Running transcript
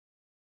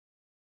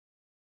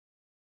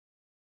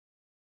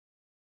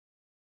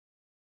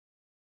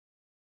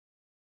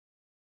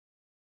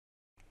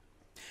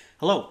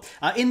Hello.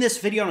 In this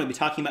video, I'm going to be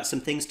talking about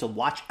some things to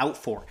watch out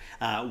for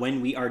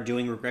when we are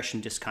doing regression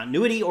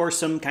discontinuity or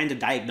some kind of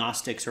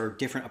diagnostics or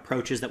different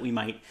approaches that we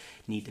might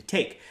need to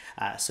take.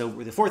 So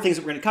the four things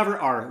that we're going to cover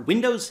are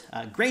windows,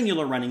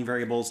 granular running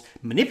variables,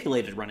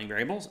 manipulated running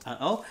variables,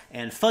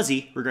 and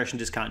fuzzy regression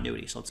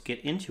discontinuity. So let's get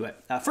into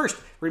it. First,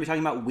 we're going to be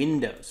talking about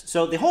windows.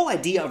 So the whole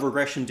idea of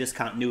regression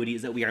discontinuity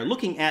is that we are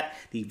looking at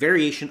the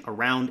variation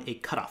around a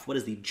cutoff. What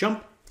is the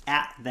jump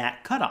at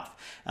that cutoff?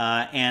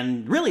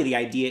 And really the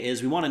idea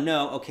is we want to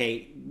know,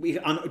 okay,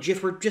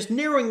 if we're just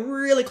narrowing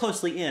really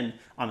closely in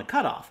on the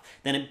cutoff,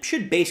 then it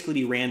should basically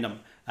be random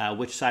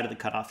which side of the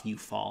cutoff you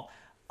fall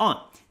on.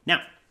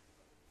 Now,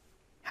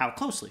 how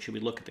closely should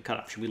we look at the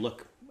cutoff? Should we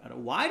look at a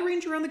wide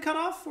range around the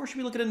cutoff, or should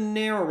we look at a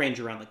narrow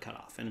range around the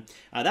cutoff? And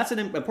that's an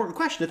important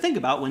question to think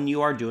about when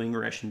you are doing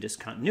regression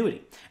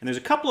discontinuity. And there's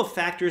a couple of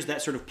factors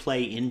that sort of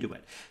play into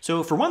it.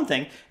 So for one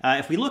thing,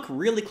 if we look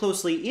really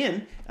closely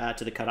in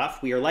to the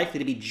cutoff, we are likely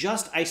to be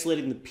just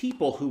isolating the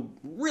people who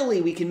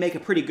really we can make a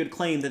pretty good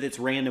claim that it's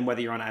random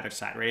whether you're on either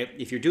side, right?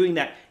 If you're doing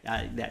that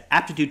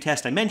aptitude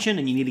test I mentioned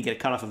and you need to get a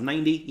cutoff of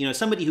 90, you know,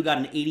 somebody who got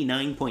an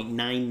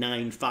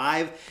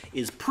 89.995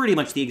 is pretty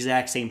much the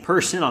exact same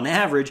person on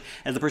average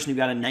as the person who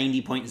got a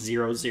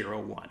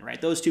 90.001, right?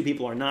 Those two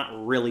people are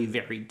not really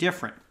very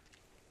different.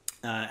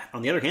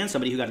 On the other hand,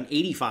 somebody who got an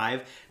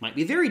 85 might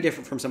be very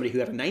different from somebody who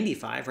got a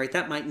 95, right?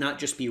 That might not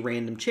just be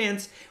random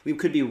chance. We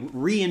could be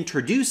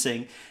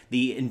reintroducing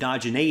the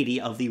endogeneity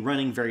of the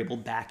running variable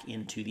back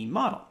into the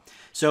model.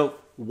 So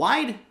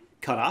wide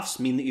cutoffs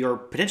mean that you're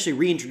potentially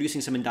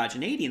reintroducing some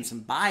endogeneity and some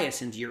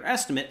bias into your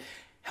estimate.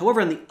 However,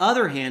 on the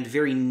other hand,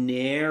 very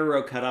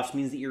narrow cutoffs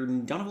means that you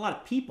don't have a lot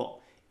of people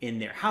in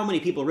there. How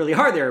many people really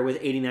are there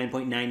with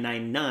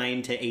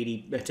 89.999 to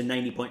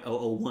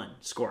 90.001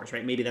 scores,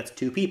 right? Maybe that's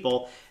two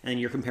people, and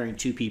you're comparing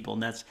two people,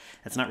 and that's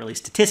not really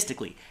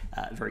statistically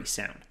very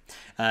sound.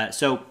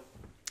 So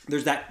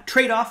there's that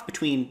trade-off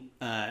between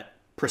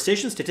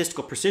precision,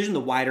 statistical precision. The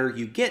wider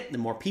you get, the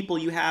more people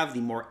you have,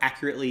 the more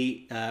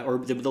accurately, or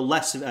the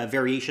less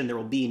variation there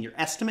will be in your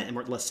estimate, and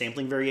less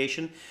sampling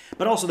variation,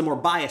 but also the more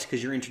bias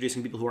because you're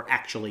introducing people who are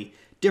actually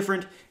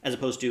different as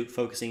opposed to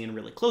focusing in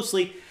really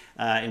closely,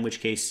 in which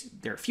case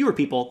there are fewer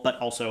people, but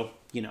also,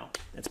 you know,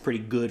 that's pretty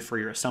good for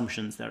your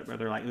assumptions that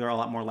they're a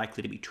lot more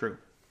likely to be true.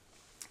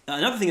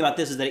 Another thing about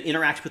this is that it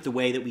interacts with the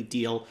way that we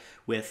deal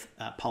with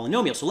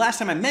polynomials. So last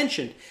time I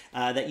mentioned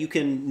that you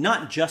can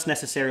not just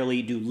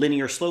necessarily do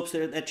linear slopes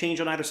that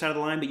change on either side of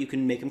the line, but you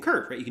can make them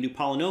curved, right? You can do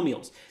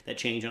polynomials that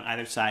change on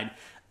either side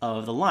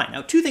of the line.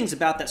 Now, two things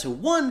about that. So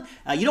one,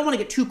 you don't want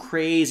to get too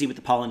crazy with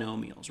the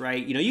polynomials,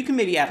 right? You know, you can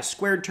maybe add a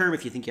squared term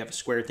if you think you have a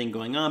squared thing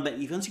going on, but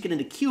once you get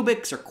into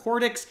cubics or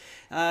quartics,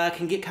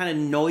 can get kind of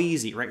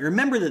noisy, right?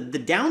 Remember the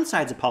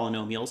downsides of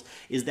polynomials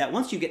is that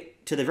once you get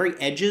to the very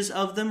edges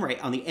of them, right,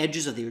 on the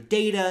edges of your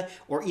data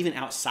or even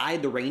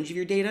outside the range of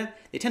your data,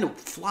 they tend to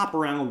flop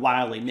around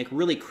wildly and make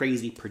really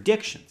crazy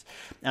predictions.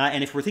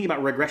 And if we're thinking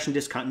about regression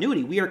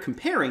discontinuity, we are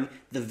comparing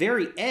the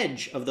very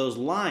edge of those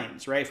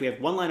lines, right? If we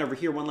have one line over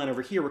here,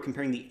 we're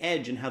comparing the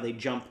edge and how they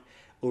jump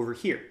over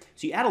here.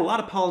 So you add a lot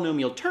of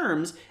polynomial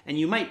terms and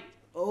you might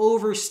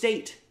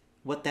overstate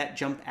what that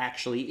jump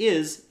actually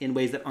is in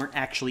ways that aren't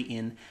actually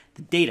in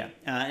the data.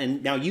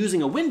 And now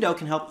using a window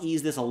can help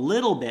ease this a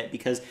little bit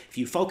because if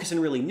you focus in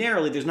really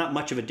narrowly, there's not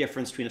much of a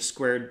difference between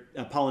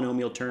a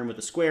polynomial term with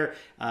a square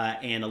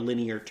and a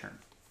linear term.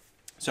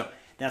 So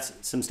that's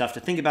some stuff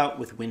to think about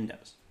with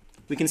windows.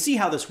 We can see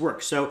how this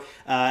works. So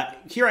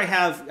here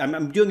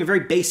I'm doing a very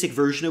basic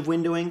version of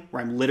windowing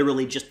where I'm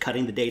literally just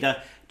cutting the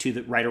data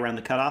to right around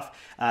the cutoff.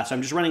 So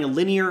I'm just running a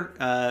linear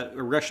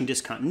regression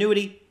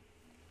discontinuity.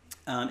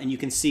 And you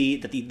can see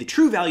that the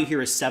true value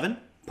here is 7,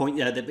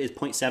 that is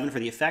 0.7 for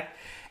the effect.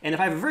 And if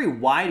I have a very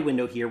wide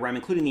window here where I'm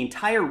including the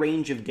entire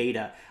range of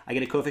data, I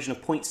get a coefficient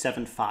of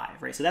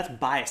 0.75, right? So that's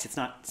biased. It's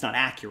not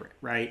accurate,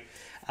 right?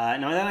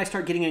 Now then I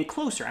start getting in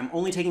closer. I'm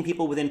only taking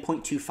people within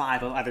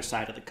 0.25 of either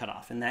side of the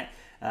cutoff, and that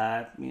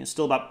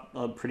still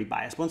about pretty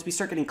biased. Once we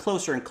start getting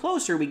closer and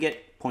closer, we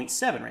get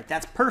 0.7, right?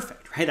 That's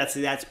perfect, right?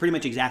 That's pretty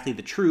much exactly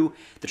the true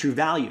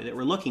value that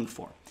we're looking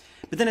for.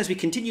 But then as we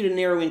continue to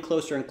narrow in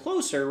closer and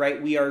closer,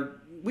 right, we're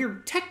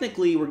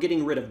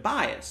getting rid of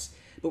bias,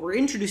 but we're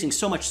introducing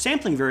so much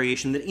sampling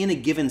variation that in a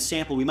given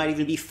sample, we might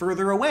even be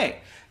further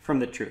away from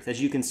the truth.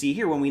 As you can see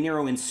here, when we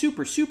narrow in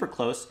super, super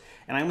close,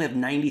 and I only have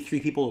 93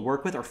 people to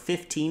work with or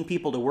 15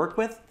 people to work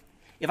with,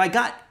 if I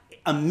got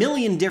a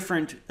million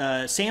different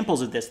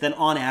samples of this, then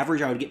on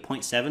average, I would get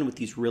 0.7 with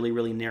these really,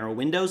 really narrow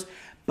windows.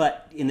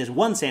 But in this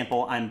one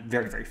sample, I'm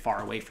very, very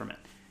far away from it,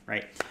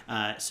 right?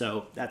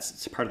 So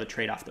that's part of the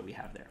trade-off that we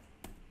have there.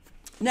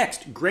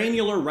 Next,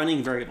 granular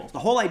running variables. The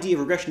whole idea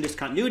of regression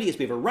discontinuity is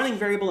we have a running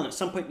variable and at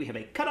some point we have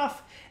a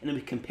cutoff and then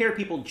we compare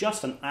people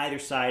just on either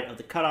side of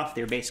the cutoff.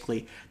 They're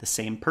basically the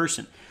same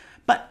person.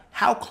 But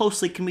how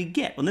closely can we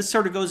get? Well, this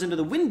sort of goes into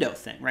the window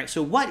thing, right?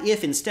 So what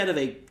if instead of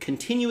a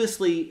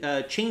continuously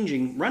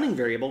changing running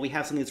variable, we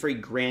have something that's very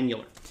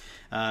granular?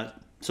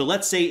 So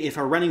let's say if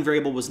our running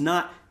variable was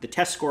not the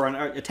test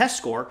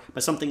score,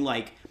 but something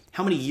like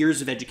how many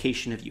years of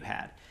education have you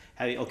had?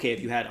 Okay,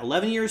 if you had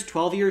 11 years,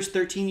 12 years,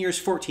 13 years,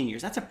 14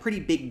 years, that's a pretty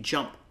big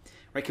jump.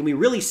 Right? Can we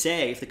really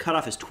say, if the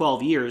cutoff is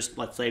 12 years,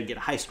 let's say to get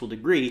a high school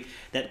degree,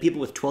 that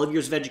people with 12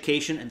 years of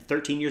education and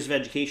 13 years of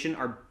education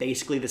are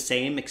basically the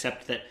same,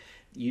 except that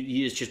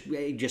you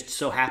just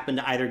so happen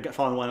to either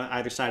fall on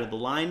either side of the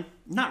line?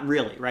 Not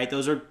really, right?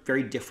 Those are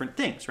very different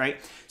things, right?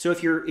 So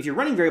if your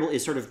running variable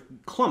is sort of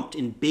clumped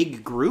in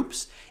big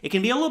groups, it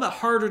can be a little bit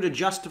harder to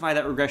justify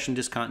that regression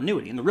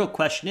discontinuity. And the real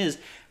question is,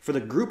 for the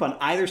group on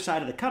either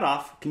side of the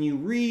cutoff, can you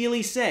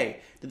really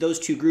say that those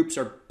two groups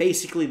are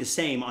basically the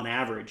same on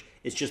average?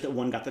 It's just that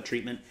one got the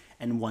treatment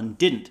and one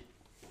didn't.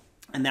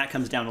 And that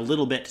comes down a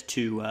little bit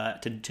to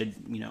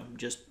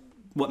just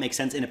what makes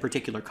sense in a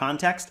particular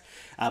context.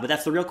 But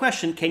that's the real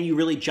question. Can you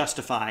really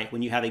justify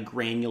when you have a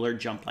granular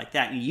jump like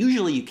that?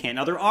 Usually you can.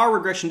 Now, there are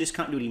regression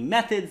discontinuity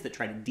methods that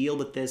try to deal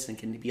with this and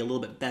can be a little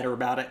bit better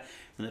about it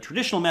than the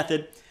traditional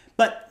method,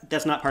 but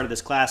that's not part of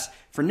this class.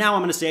 For now,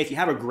 I'm going to say if you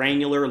have a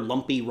granular,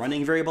 lumpy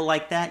running variable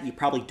like that, you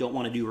probably don't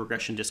want to do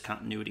regression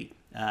discontinuity,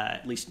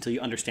 at least until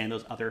you understand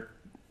those other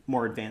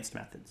more advanced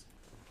methods.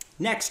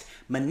 Next,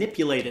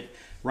 manipulated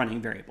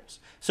running variables.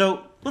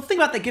 So let's think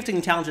about the gifted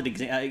and talented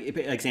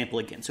example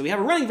again. So we have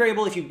a running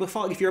variable.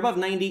 If you're above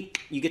 90,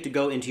 you get to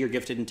go into your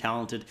gifted and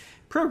talented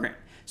program.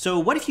 So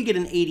what if you get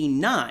an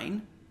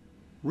 89,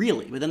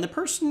 really? But then the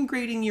person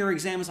grading your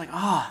exam is like,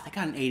 oh, they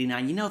got an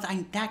 89. You know,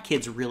 that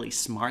kid's really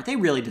smart. They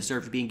really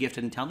deserve to be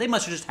gifted and talented. They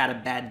must have just had a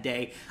bad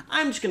day.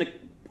 I'm just going to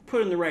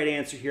put in the right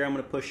answer here. I'm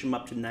going to push them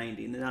up to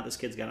 90. And now this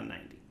kid's got a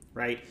 90,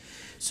 right?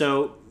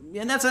 So,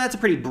 and that's a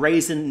pretty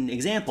brazen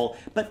example,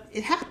 but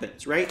it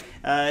happens, right?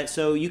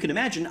 So you can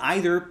imagine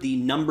either the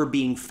number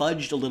being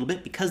fudged a little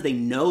bit because they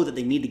know that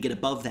they need to get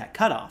above that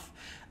cutoff,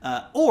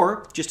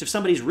 or just if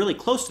somebody's really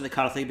close to the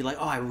cutoff, they'd be like,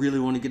 oh, I really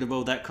want to get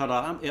above that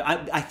cutoff.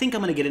 I think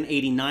I'm going to get an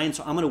 89,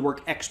 so I'm going to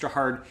work extra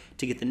hard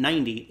to get the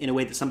 90 in a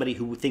way that somebody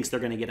who thinks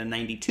they're going to get a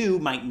 92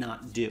 might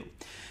not do.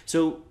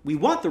 So we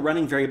want the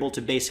running variable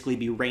to basically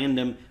be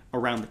random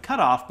around the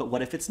cutoff, but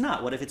what if it's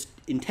not? What if it's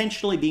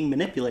intentionally being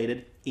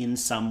manipulated in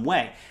some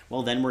way?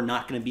 Well, then we're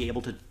not going to be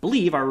able to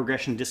believe our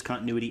regression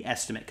discontinuity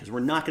estimate because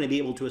we're not going to be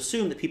able to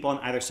assume that people on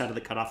either side of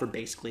the cutoff are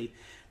basically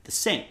the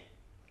same.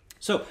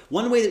 So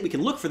one way that we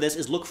can look for this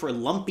is look for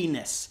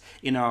lumpiness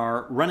in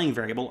our running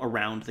variable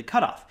around the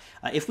cutoff.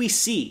 If we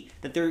see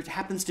that there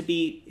happens to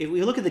be, if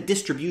we look at the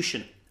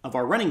distribution of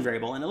our running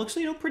variable and it looks,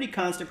 pretty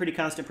constant,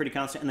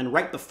 and then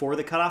right before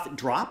the cutoff it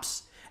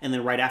drops, and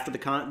then right after the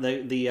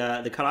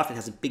cutoff it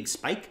has a big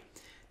spike,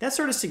 that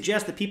sort of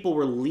suggests that people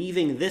were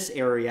leaving this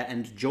area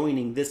and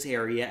joining this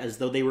area as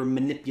though they were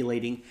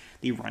manipulating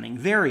the running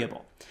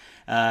variable.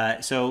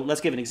 So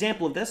let's give an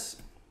example of this.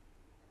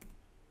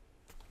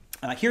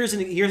 Here's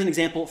an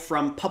example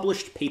from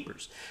published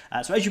papers.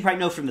 So as you probably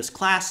know from this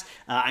class,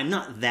 I'm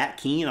not that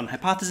keen on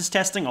hypothesis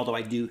testing, although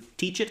I do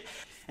teach it.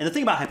 And the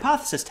thing about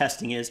hypothesis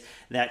testing is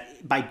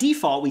that by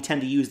default, we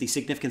tend to use the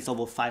significance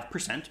level of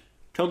 5%.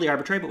 Totally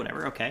arbitrary, but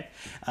whatever, okay.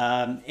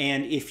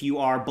 And if you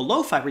are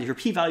below 5, if your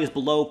p-value is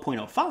below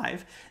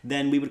 0.05,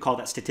 then we would call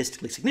that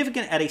statistically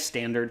significant at a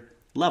standard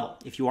level.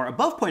 If you are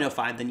above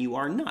 0.05, then you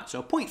are not.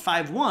 So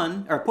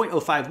 0.51 or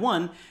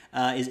 0.051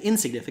 is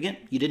insignificant.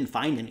 You didn't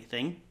find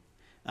anything.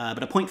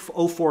 But a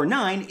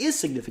 0.049 is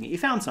significant. You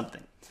found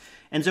something.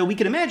 And so we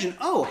can imagine,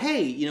 oh,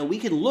 hey, we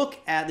could look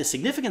at the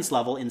significance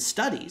level in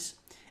studies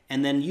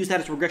and then use that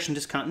as regression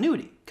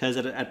discontinuity. Because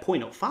at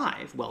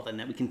 0.05, well,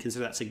 then we can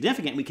consider that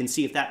significant. We can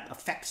see if that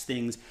affects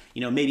things.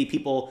 Maybe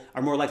people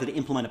are more likely to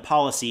implement a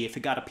policy if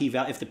it got a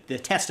p-value, if the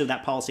test of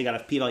that policy got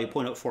a p-value of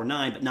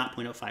 0.049 but not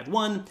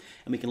 0.051, and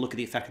we can look at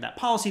the effect of that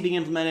policy being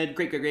implemented.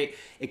 Great, great, great.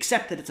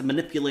 Except that it's a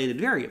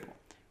manipulated variable,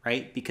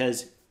 right?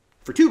 Because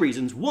for two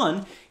reasons.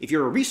 One, if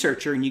you're a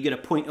researcher and you get a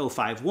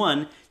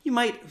 0.051, you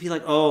might be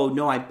like, oh,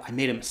 no, I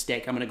made a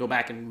mistake. I'm going to go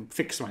back and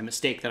fix my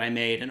mistake that I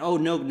made. And oh,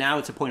 no, now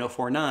it's a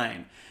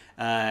 0.049.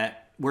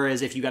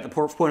 Whereas if you got the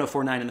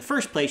 0.049 in the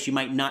first place, you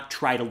might not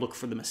try to look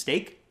for the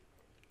mistake.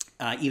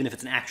 Even if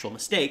it's an actual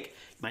mistake,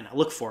 you might not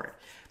look for it.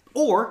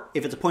 Or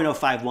if it's a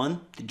 0.051,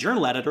 the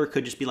journal editor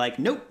could just be like,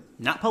 nope,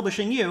 not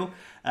publishing you,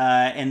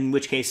 in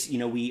which case,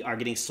 we are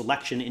getting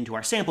selection into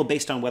our sample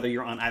based on whether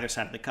you're on either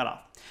side of the cutoff.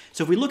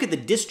 So if we look at the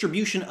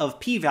distribution of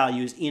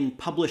p-values in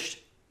published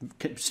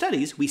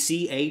studies, we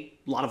see a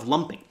lot of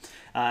lumping.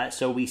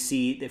 So we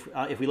see,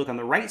 if we look on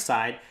the right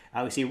side,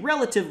 we see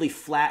relatively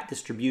flat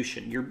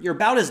distribution. You're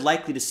about as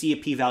likely to see a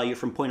p-value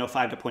from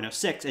 0.05 to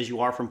 0.06 as you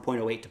are from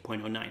 0.08 to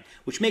 0.09,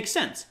 which makes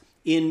sense.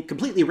 In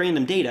completely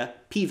random data,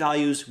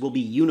 p-values will be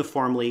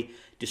uniformly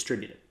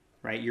distributed,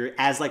 right? You're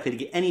as likely to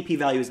get any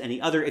p-value as any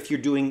other if you're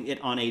doing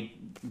it on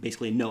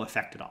basically no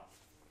effect at all.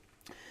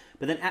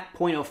 But then at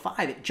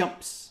 0.05, it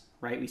jumps.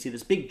 Right? We see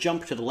this big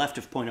jump to the left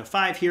of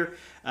 0.05 here,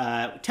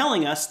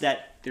 telling us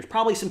that there's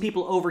probably some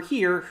people over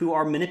here who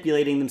are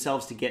manipulating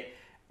themselves to get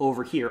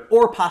over here,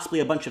 or possibly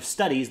a bunch of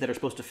studies that are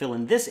supposed to fill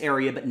in this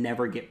area but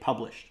never get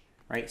published.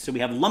 Right? So we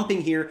have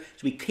lumping here,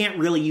 so we can't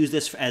really use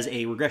this as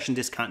a regression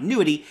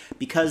discontinuity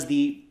because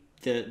the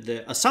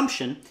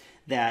assumption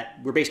that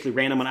we're basically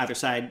random on either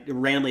side,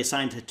 randomly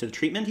assigned to the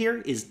treatment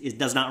here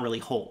does not really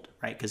hold,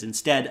 right? Because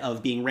instead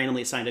of being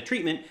randomly assigned to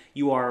treatment,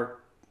 you are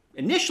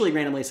initially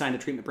randomly assigned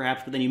to treatment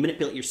perhaps, but then you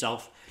manipulate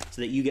yourself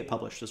so that you get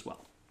published as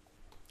well.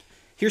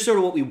 Here's sort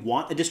of what we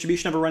want a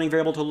distribution of a running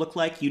variable to look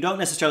like. You don't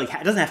necessarily,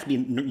 it doesn't have to be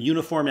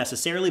uniform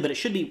necessarily, but it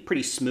should be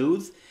pretty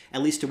smooth,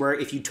 at least to where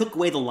if you took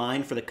away the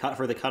line for the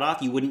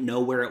cutoff, you wouldn't know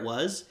where it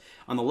was.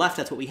 On the left,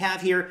 that's what we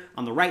have here.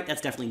 On the right,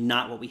 that's definitely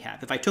not what we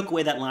have. If I took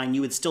away that line,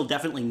 you would still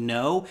definitely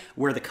know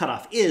where the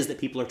cutoff is that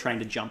people are trying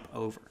to jump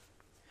over.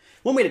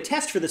 One way to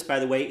test for this, by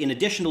the way, in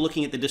addition to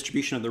looking at the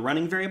distribution of the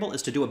running variable,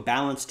 is to do a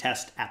balance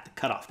test at the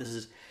cutoff. This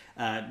is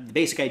the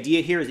basic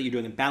idea here is that you're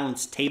doing a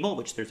balance table,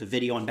 which there's a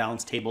video on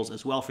balance tables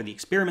as well for the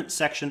experiment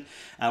section,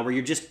 where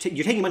you're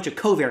taking a bunch of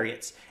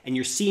covariates and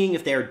you're seeing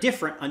if they're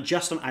different on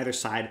either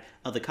side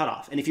of the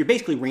cutoff. And if you're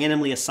basically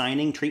randomly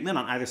assigning treatment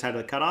on either side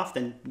of the cutoff,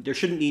 then there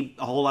shouldn't be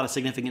a whole lot of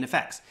significant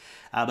effects.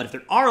 But if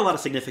there are a lot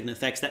of significant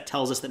effects, that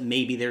tells us that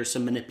maybe there's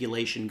some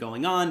manipulation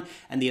going on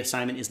and the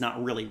assignment is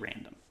not really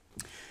random.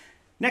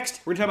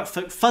 Next, we're going to talk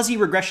about fuzzy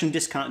regression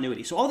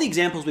discontinuity. So all the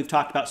examples we've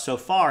talked about so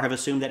far have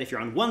assumed that if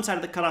you're on one side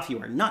of the cutoff, you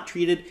are not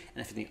treated,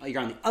 and if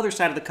you're on the other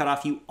side of the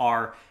cutoff, you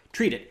are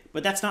treated.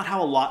 But that's not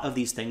how a lot of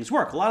these things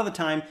work. A lot of the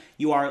time,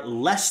 you are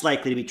less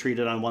likely to be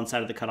treated on one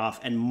side of the cutoff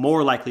and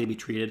more likely to be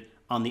treated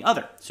on the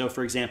other. So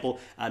for example,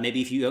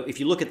 maybe if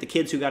you look at the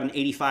kids who got an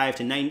 85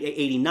 to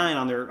 89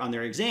 on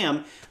their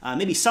exam,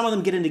 maybe some of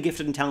them get into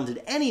gifted and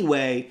talented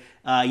anyway,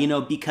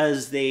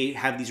 because they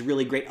have these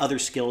really great other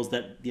skills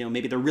that,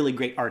 maybe they're really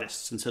great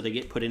artists, and so they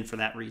get put in for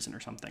that reason or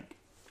something.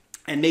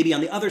 And maybe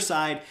on the other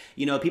side,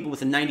 people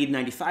with a 90 to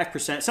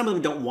 95%, some of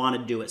them don't want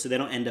to do it, so they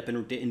don't end up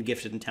in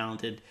gifted and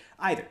talented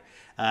either.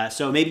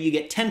 So maybe you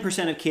get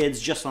 10% of kids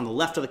just on the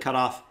left of the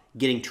cutoff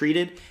getting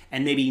treated,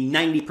 and maybe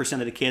 90%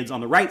 of the kids on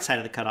the right side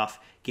of the cutoff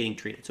getting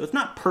treated. So it's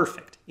not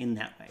perfect in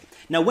that way.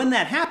 Now, when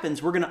that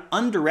happens, we're going to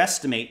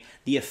underestimate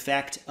the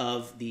effect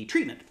of the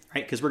treatment,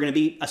 right? Because we're going to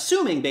be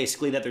assuming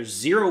basically that there's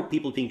 0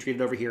 people being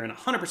treated over here and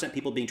 100%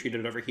 people being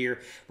treated over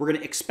here. We're going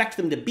to expect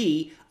them to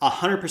be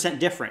 100%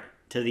 different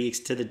to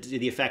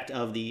the effect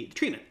of the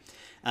treatment.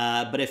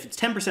 But if it's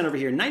 10% over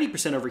here,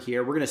 90% over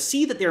here, we're going to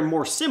see that they're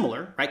more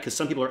similar, right? Because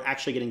some people are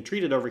actually getting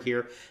treated over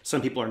here,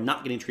 some people are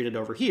not getting treated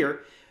over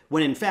here.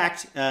 When in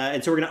fact,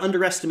 and so we're going to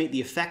underestimate the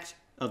effect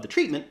of the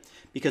treatment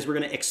because we're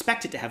going to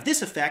expect it to have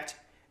this effect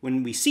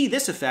when we see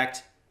this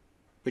effect,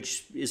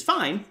 which is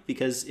fine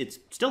because it's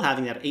still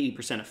having that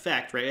 80%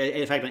 effect, right?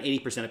 In fact, on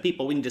 80% of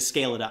people, we need to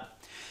scale it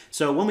up.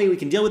 So one way we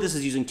can deal with this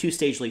is using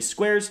two-stage least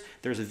squares.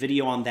 There's a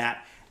video on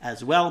that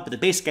as well, but the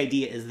basic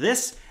idea is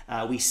this.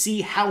 We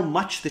see how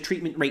much the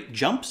treatment rate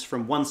jumps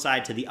from one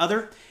side to the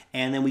other,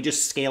 and then we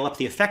just scale up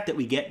the effect that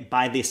we get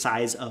by the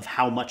size of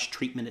how much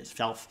treatment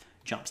itself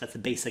jumps. That's the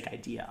basic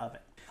idea of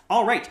it.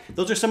 All right,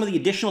 those are some of the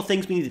additional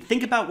things we need to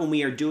think about when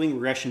we are doing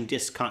regression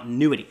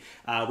discontinuity.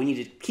 We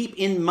need to keep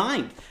in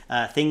mind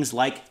things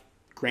like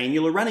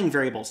granular running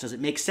variables. Does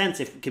it make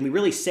sense? Can we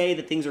really say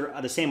that things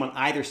are the same on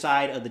either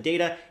side of the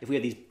data if we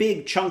have these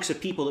big chunks of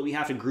people that we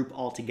have to group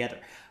all together?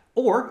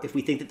 Or if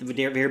we think that the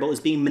variable is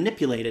being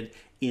manipulated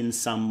in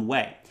some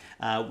way.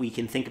 We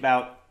can think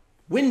about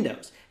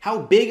windows. How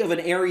big of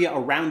an area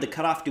around the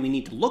cutoff do we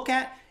need to look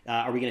at?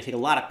 Are we going to take a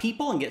lot of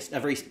people and get a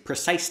very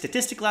precise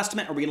statistical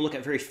estimate? Or are we going to look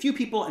at very few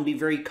people and be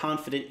very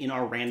confident in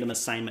our random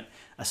assignment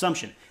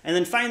assumption? And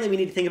then finally, we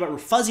need to think about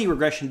fuzzy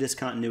regression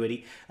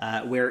discontinuity,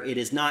 where it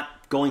is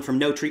not going from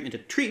no treatment to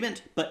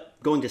treatment,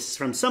 but going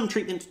from some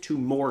treatment to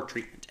more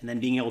treatment, and then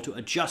being able to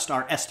adjust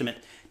our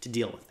estimate to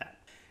deal with that.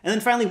 And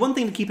then finally, one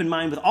thing to keep in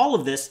mind with all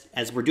of this,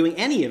 as we're doing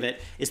any of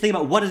it, is think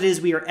about what it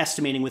is we are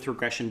estimating with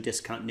regression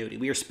discontinuity.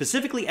 We are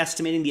specifically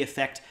estimating the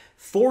effect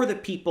for the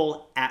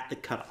people at the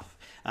cutoff.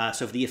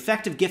 So for the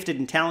effect of gifted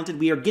and talented,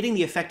 we are getting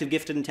the effect of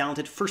gifted and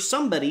talented for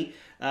somebody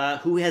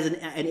who has an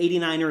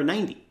 89 or a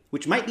 90,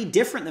 which might be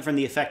different than from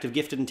the effect of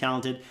gifted and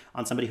talented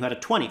on somebody who had a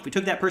 20. If we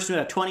took that person who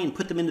had a 20 and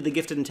put them into the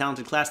gifted and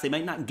talented class, they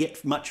might not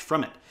get much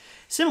from it.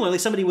 Similarly,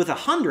 somebody with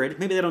 100,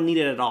 maybe they don't need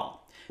it at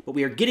all. But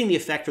we are getting the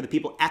effect for the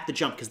people at the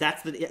jump because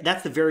that's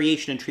the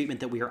variation in treatment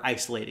that we are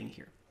isolating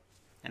here.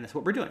 And that's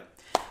what we're doing.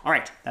 All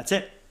right, that's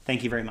it.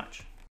 Thank you very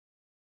much.